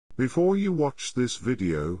Before you watch this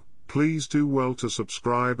video, please do well to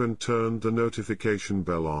subscribe and turn the notification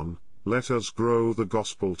bell on. Let us grow the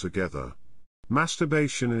gospel together.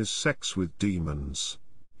 Masturbation is sex with demons.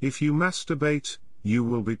 If you masturbate, you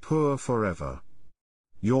will be poor forever.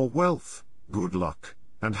 Your wealth, good luck,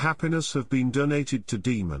 and happiness have been donated to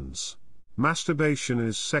demons. Masturbation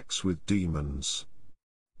is sex with demons.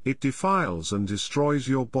 It defiles and destroys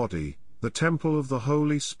your body, the temple of the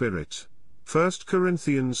Holy Spirit. 1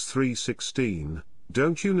 Corinthians 3:16,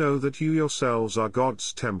 Don't you know that you yourselves are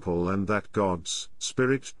God's temple and that God's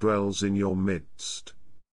Spirit dwells in your midst?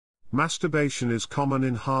 Masturbation is common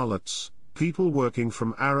in harlots, people working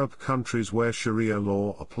from Arab countries where Sharia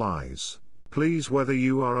law applies. Please, whether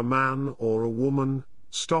you are a man or a woman,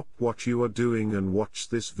 stop what you are doing and watch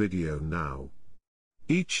this video now.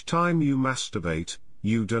 Each time you masturbate,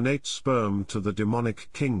 you donate sperm to the demonic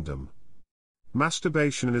kingdom.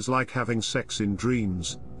 Masturbation is like having sex in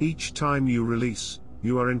dreams. Each time you release,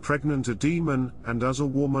 you are impregnant a demon, and as a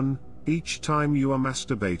woman, each time you are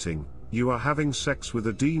masturbating, you are having sex with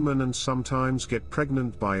a demon and sometimes get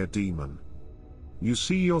pregnant by a demon. You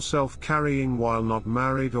see yourself carrying while not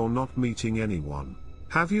married or not meeting anyone.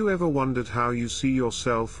 Have you ever wondered how you see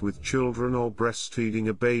yourself with children or breastfeeding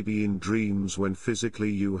a baby in dreams when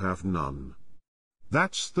physically you have none?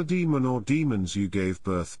 That's the demon or demons you gave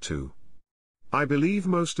birth to. I believe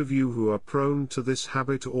most of you who are prone to this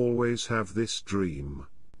habit always have this dream.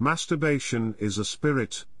 Masturbation is a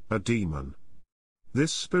spirit, a demon.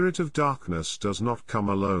 This spirit of darkness does not come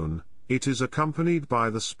alone, it is accompanied by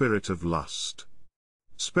the spirit of lust.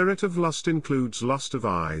 Spirit of lust includes lust of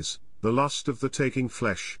eyes, the lust of the taking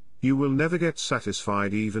flesh. You will never get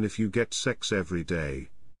satisfied even if you get sex every day.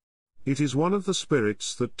 It is one of the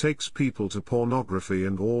spirits that takes people to pornography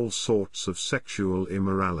and all sorts of sexual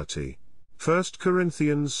immorality. 1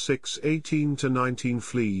 Corinthians 6:18-19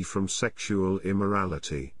 Flee from sexual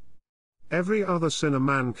immorality. Every other sin a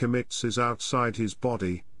man commits is outside his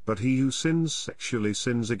body, but he who sins sexually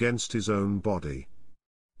sins against his own body.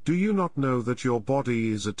 Do you not know that your body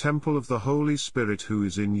is a temple of the Holy Spirit who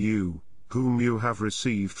is in you, whom you have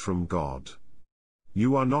received from God?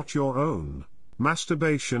 You are not your own.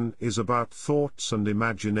 Masturbation is about thoughts and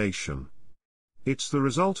imagination. It's the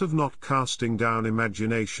result of not casting down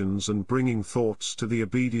imaginations and bringing thoughts to the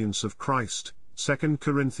obedience of Christ. 2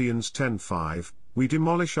 Corinthians 10:5, We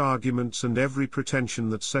demolish arguments and every pretension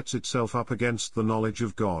that sets itself up against the knowledge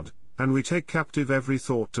of God, and we take captive every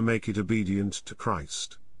thought to make it obedient to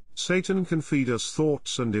Christ. Satan can feed us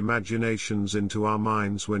thoughts and imaginations into our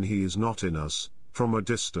minds when he is not in us, from a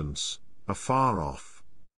distance, afar off.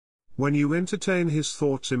 When you entertain his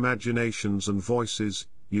thoughts, imaginations and voices,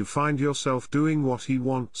 you find yourself doing what he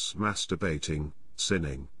wants, masturbating,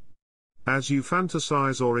 sinning. As you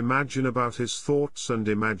fantasize or imagine about his thoughts and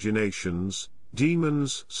imaginations,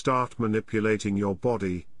 demons start manipulating your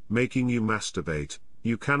body, making you masturbate.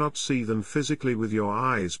 You cannot see them physically with your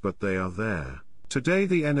eyes, but they are there. Today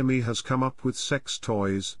the enemy has come up with sex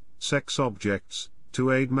toys, sex objects, to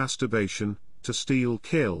aid masturbation, to steal,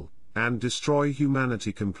 kill, and destroy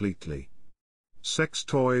humanity completely. Sex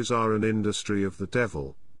toys are an industry of the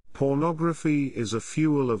devil. Pornography is a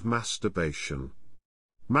fuel of masturbation.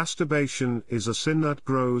 Masturbation is a sin that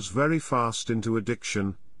grows very fast into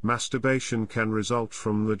addiction. Masturbation can result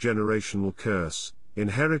from the generational curse,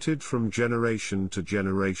 inherited from generation to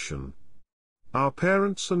generation. Our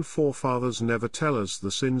parents and forefathers never tell us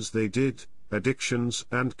the sins they did, addictions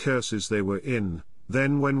and curses they were in.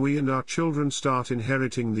 Then when we and our children start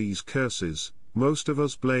inheriting these curses, most of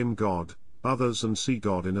us blame God, others and see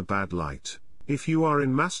God in a bad light. If you are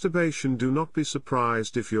in masturbation, do not be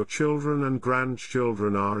surprised if your children and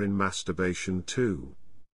grandchildren are in masturbation too.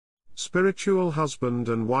 Spiritual husband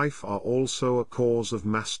and wife are also a cause of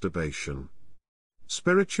masturbation.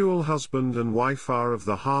 Spiritual husband and wife are of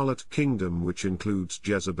the harlot kingdom, which includes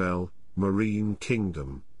Jezebel, marine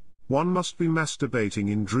kingdom. One must be masturbating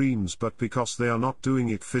in dreams, but because they are not doing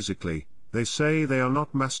it physically, they say they are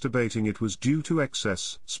not masturbating, it was due to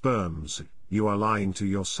excess sperms. You are lying to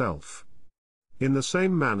yourself. In the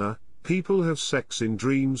same manner, people have sex in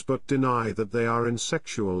dreams but deny that they are in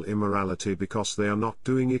sexual immorality because they are not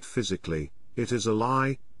doing it physically. It is a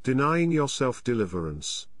lie, denying yourself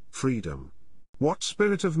deliverance, freedom. What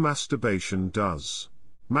spirit of masturbation does?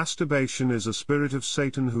 Masturbation is a spirit of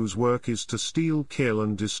Satan whose work is to steal, kill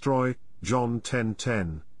and destroy. John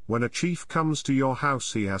 10:10. When a chief comes to your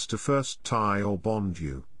house, he has to first tie or bond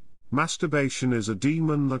you. Masturbation is a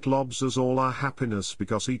demon that robs us all our happiness,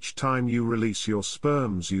 because each time you release your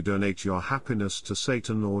sperms you donate your happiness to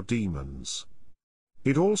Satan or demons.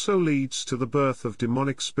 It also leads to the birth of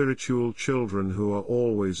demonic spiritual children who are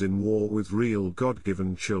always in war with real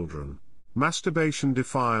God-given children. Masturbation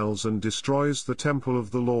defiles and destroys the temple of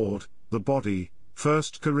the Lord, the body,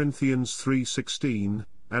 1 Corinthians 3:16,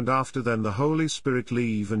 and after then the Holy Spirit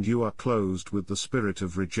leave and you are closed with the spirit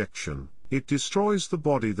of rejection. It destroys the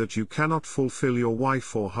body that you cannot fulfill your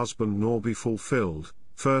wife or husband nor be fulfilled,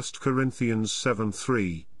 1 Corinthians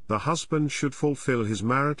 7:3, the husband should fulfill his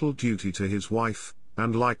marital duty to his wife,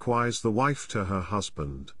 and likewise the wife to her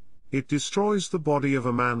husband. It destroys the body of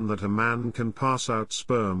a man that a man can pass out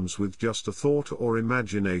sperms with just a thought or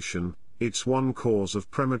imagination. It's one cause of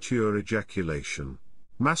premature ejaculation.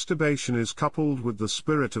 Masturbation is coupled with the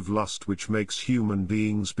spirit of lust which makes human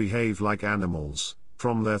beings behave like animals.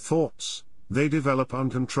 From their thoughts, they develop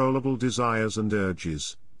uncontrollable desires and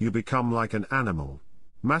urges. You become like an animal.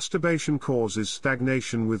 Masturbation causes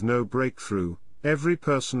stagnation with no breakthrough. Every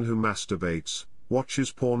person who masturbates,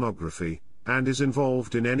 watches pornography, and is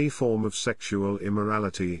involved in any form of sexual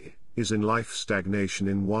immorality, is in life stagnation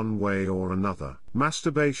in one way or another.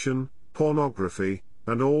 Masturbation, pornography,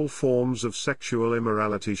 and all forms of sexual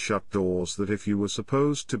immorality shut doors that if you were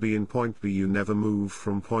supposed to be in point B you never move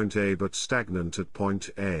from point A but stagnant at point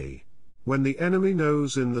A. When the enemy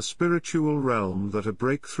knows in the spiritual realm that a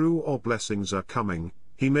breakthrough or blessings are coming,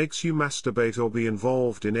 he makes you masturbate or be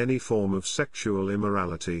involved in any form of sexual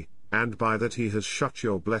immorality, and by that he has shut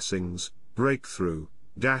your blessings, breakthrough,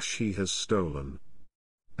 he has stolen.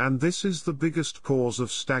 And this is the biggest cause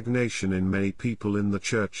of stagnation in many people in the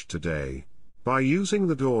church today. By using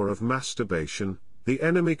the door of masturbation, the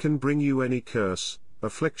enemy can bring you any curse,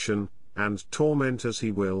 affliction, and torment as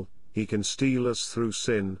he will. He can steal us through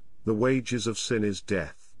sin. The wages of sin is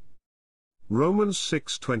death. Romans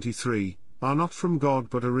 6:23, are not from God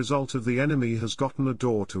but a result of the enemy has gotten a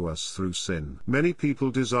door to us through sin. Many people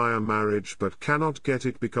desire marriage but cannot get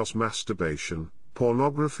it because masturbation,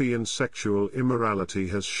 pornography and sexual immorality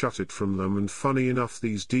has shut it from them, and funny enough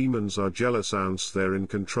these demons are jealous ants, they're in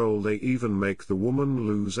control, they even make the woman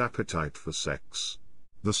lose appetite for sex.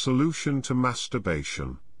 The solution to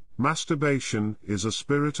masturbation. Masturbation is a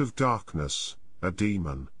spirit of darkness, a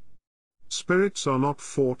demon. Spirits are not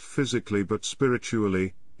fought physically but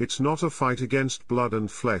spiritually. It's not a fight against blood and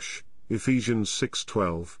flesh, Ephesians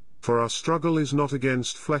 6:12, for our struggle is not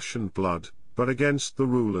against flesh and blood, but against the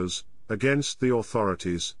rulers, against the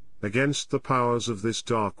authorities, against the powers of this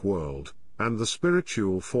dark world, and the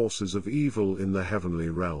spiritual forces of evil in the heavenly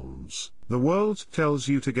realms. The world tells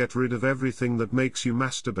you to get rid of everything that makes you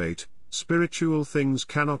masturbate. Spiritual things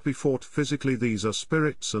cannot be fought physically, these are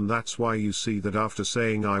spirits, and that's why you see that after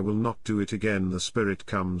saying I will not do it again, the spirit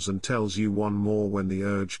comes and tells you one more. When the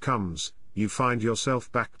urge comes, you find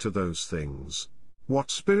yourself back to those things.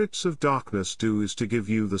 What spirits of darkness do is to give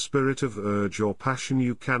you the spirit of urge or passion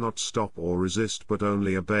you cannot stop or resist but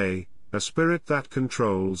only obey, a spirit that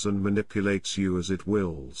controls and manipulates you as it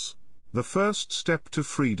wills. The first step to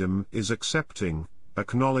freedom is accepting,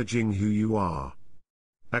 acknowledging who you are.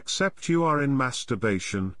 Accept you are in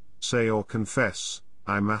masturbation, say or confess,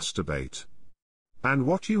 I masturbate. And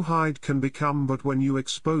what you hide can become, but when you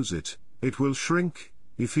expose it, it will shrink,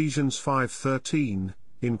 Ephesians 5:13,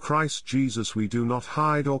 in Christ Jesus we do not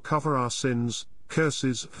hide or cover our sins,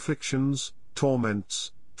 curses, afflictions,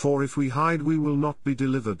 torments, for if we hide we will not be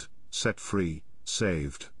delivered, set free,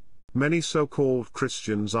 saved. Many so-called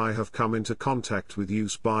Christians I have come into contact with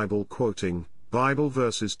use Bible quoting, Bible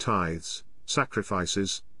verses, tithes,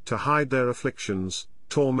 sacrifices, to hide their afflictions,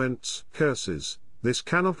 torments, curses. This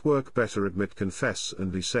cannot work. Better admit, confess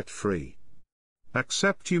and be set free.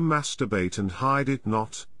 Accept you masturbate and hide it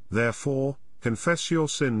not, therefore, confess your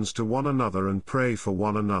sins to one another and pray for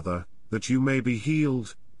one another, that you may be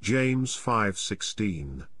healed, James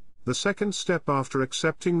 5:16. The second step after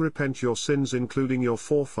accepting, repent your sins including your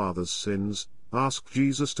forefathers' sins. Ask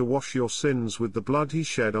Jesus to wash your sins with the blood he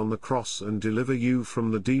shed on the cross and deliver you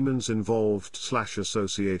from the demons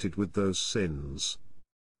involved/associated with those sins.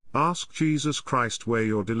 Ask Jesus Christ where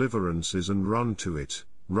your deliverance is and run to it,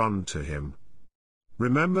 run to him.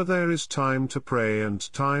 Remember, there is time to pray and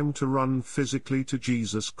time to run physically to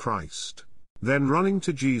Jesus Christ. Then running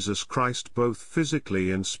to Jesus Christ both physically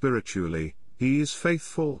and spiritually, he is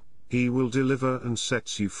faithful, he will deliver and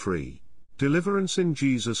sets you free. Deliverance in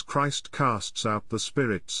Jesus Christ casts out the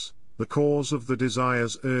spirits, the cause of the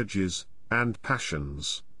desires, urges, and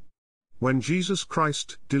passions. When Jesus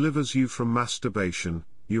Christ delivers you from masturbation,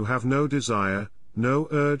 you have no desire, no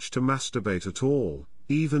urge to masturbate at all,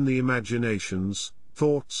 even the imaginations,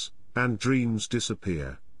 thoughts, and dreams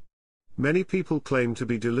disappear. Many people claim to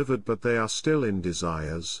be delivered but they are still in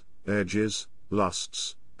desires, urges,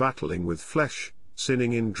 lusts, battling with flesh,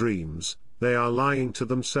 sinning in dreams, they are lying to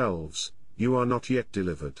themselves. You are not yet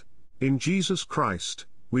delivered. In Jesus Christ,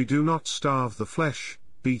 we do not starve the flesh,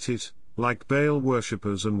 beat it, like Baal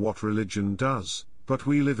worshippers and what religion does, but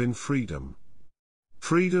we live in freedom.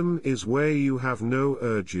 Freedom is where you have no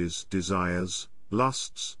urges, desires,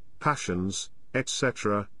 lusts, passions,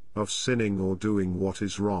 etc., of sinning or doing what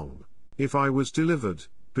is wrong. If I was delivered,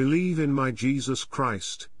 believe in my Jesus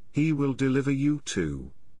Christ, He will deliver you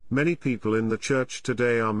too. Many people in the church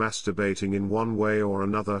today are masturbating in one way or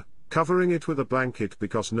another, covering it with a blanket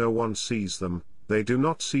because no one sees them. They do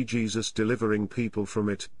not see Jesus delivering people from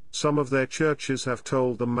it. Some of their churches have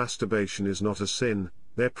told them masturbation is not a sin.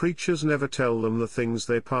 Their preachers never tell them the things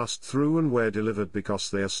they passed through and were delivered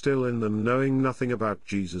because they are still in them, knowing nothing about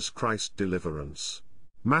Jesus Christ's deliverance.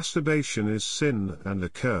 Masturbation is sin and a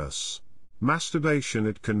curse. Masturbation,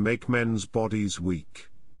 it can make men's bodies weak.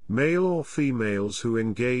 Male or females who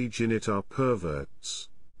engage in it are perverts.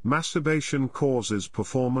 Masturbation causes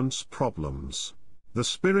performance problems. The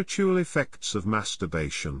spiritual effects of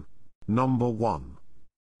masturbation. Number 1.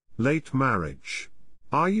 Late marriage.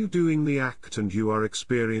 Are you doing the act and you are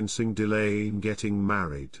experiencing delay in getting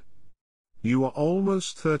married? You are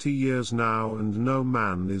almost 30 years now and no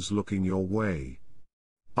man is looking your way.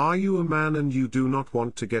 Are you a man and you do not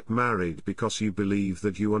want to get married because you believe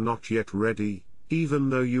that you are not yet ready, even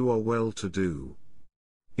though you are well-to-do?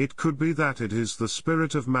 It could be that it is the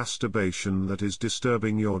spirit of masturbation that is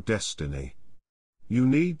disturbing your destiny. You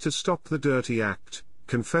need to stop the dirty act,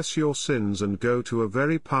 confess your sins and go to a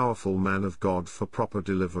very powerful man of God for proper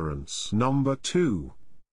deliverance. Number 2.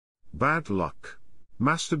 Bad luck.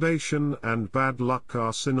 Masturbation and bad luck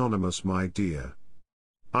are synonymous, my dear.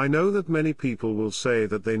 I know that many people will say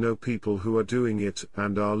that they know people who are doing it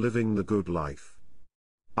and are living the good life.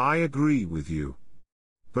 I agree with you.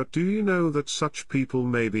 But do you know that such people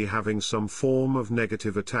may be having some form of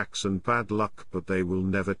negative attacks and bad luck, but they will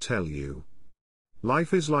never tell you?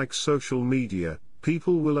 Life is like social media.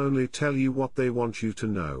 People will only tell you what they want you to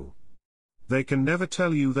know. They can never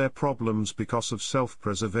tell you their problems because of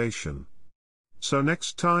self-preservation. So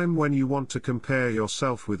next time when you want to compare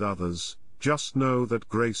yourself with others, just know that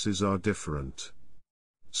graces are different.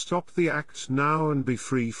 Stop the act now and be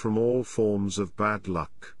free from all forms of bad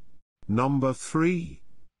luck. Number 3.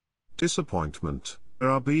 Disappointment. There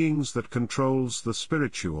are beings that controls the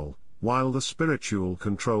spiritual, while the spiritual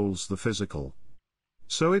controls the physical.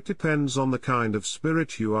 So it depends on the kind of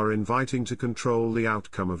spirit you are inviting to control the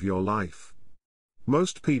outcome of your life.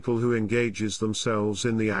 Most people who engages themselves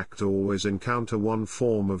in the act always encounter one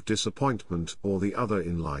form of disappointment or the other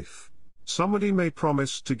in life. Somebody may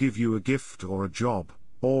promise to give you a gift or a job,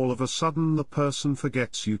 all of a sudden the person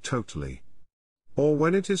forgets you totally. Or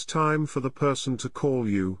when it is time for the person to call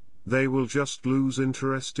you, they will just lose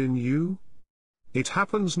interest in you. It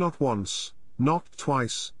happens not once, not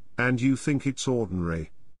twice, and you think it's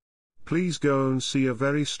ordinary. Please go and see a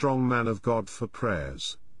very strong man of God for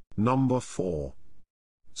prayers. Number 4.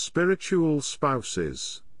 Spiritual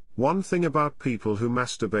spouses. One thing about people who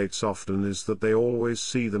masturbates often is that they always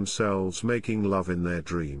see themselves making love in their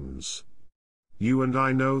dreams. You and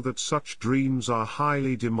I know that such dreams are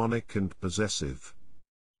highly demonic and possessive.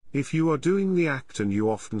 If you are doing the act and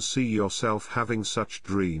you often see yourself having such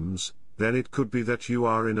dreams, then it could be that you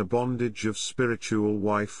are in a bondage of spiritual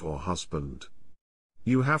wife or husband.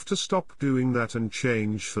 You have to stop doing that and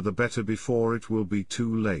change for the better before it will be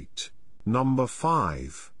too late. Number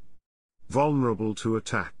 5. Vulnerable to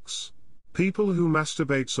attacks. People who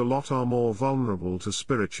masturbates a lot are more vulnerable to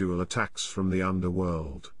spiritual attacks from the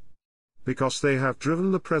underworld. Because they have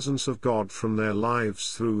driven the presence of God from their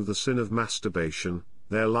lives through the sin of masturbation,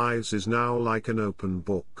 their lives is now like an open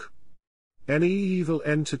book. Any evil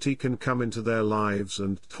entity can come into their lives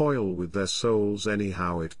and toil with their souls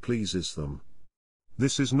anyhow it pleases them.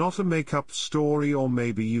 This is not a make-up story, or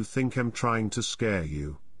maybe you think I'm trying to scare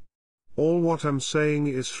you. All what I'm saying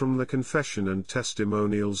is from the confession and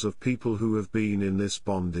testimonials of people who have been in this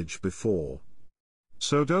bondage before.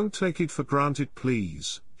 So don't take it for granted,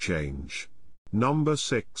 please, change. Number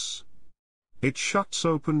 6. It shuts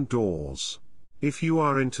open doors. If you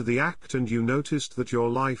are into the act and you noticed that your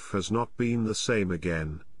life has not been the same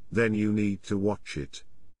again, then you need to watch it.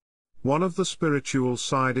 One of the spiritual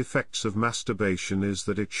side effects of masturbation is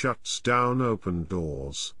that it shuts down open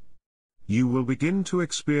doors. You will begin to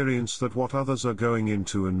experience that what others are going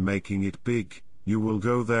into and making it big, you will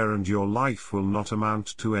go there and your life will not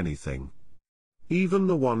amount to anything. Even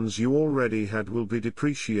the ones you already had will be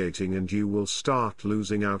depreciating and you will start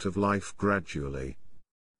losing out of life gradually.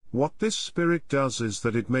 What this spirit does is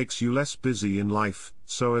that it makes you less busy in life,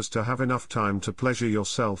 so as to have enough time to pleasure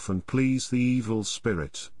yourself and please the evil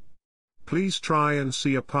spirit. Please try and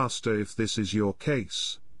see a pastor if this is your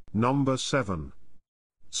case. Number 7.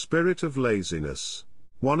 Spirit of laziness.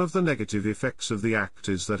 One of the negative effects of the act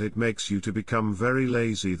is that it makes you to become very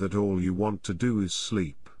lazy, that all you want to do is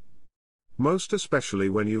sleep. Most especially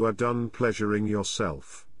when you are done pleasuring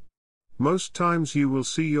yourself. Most times you will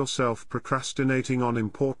see yourself procrastinating on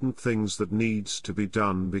important things that needs to be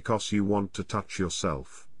done because you want to touch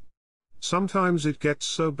yourself. Sometimes it gets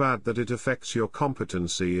so bad that it affects your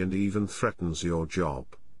competency and even threatens your job.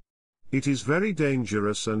 It is very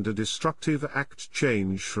dangerous and a destructive act.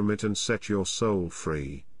 Change from it and set your soul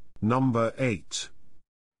free. Number 8.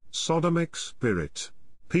 Sodomic spirit.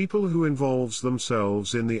 People who involves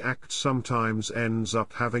themselves in the act sometimes ends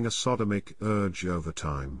up having a sodomic urge over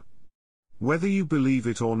time. Whether you believe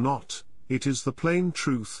it or not, it is the plain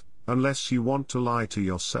truth, unless you want to lie to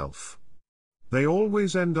yourself. They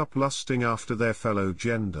always end up lusting after their fellow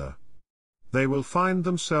gender. They will find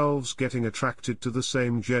themselves getting attracted to the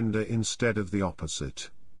same gender instead of the opposite.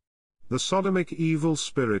 The sodomic evil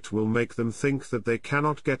spirit will make them think that they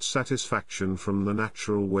cannot get satisfaction from the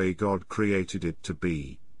natural way God created it to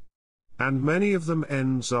be. And many of them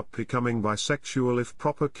ends up becoming bisexual if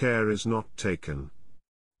proper care is not taken.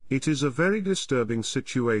 It is a very disturbing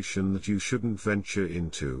situation that you shouldn't venture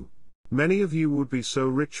into. Many of you would be so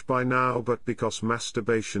rich by now, but because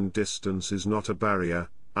masturbation distance is not a barrier,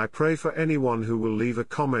 I pray for anyone who will leave a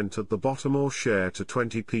comment at the bottom or share to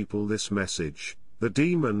 20 people this message. The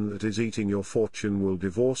demon that is eating your fortune will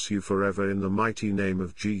divorce you forever in the mighty name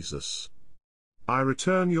of Jesus. I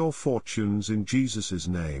return your fortunes in Jesus'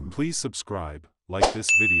 name. Please subscribe, like this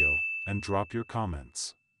video, and drop your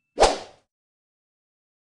comments.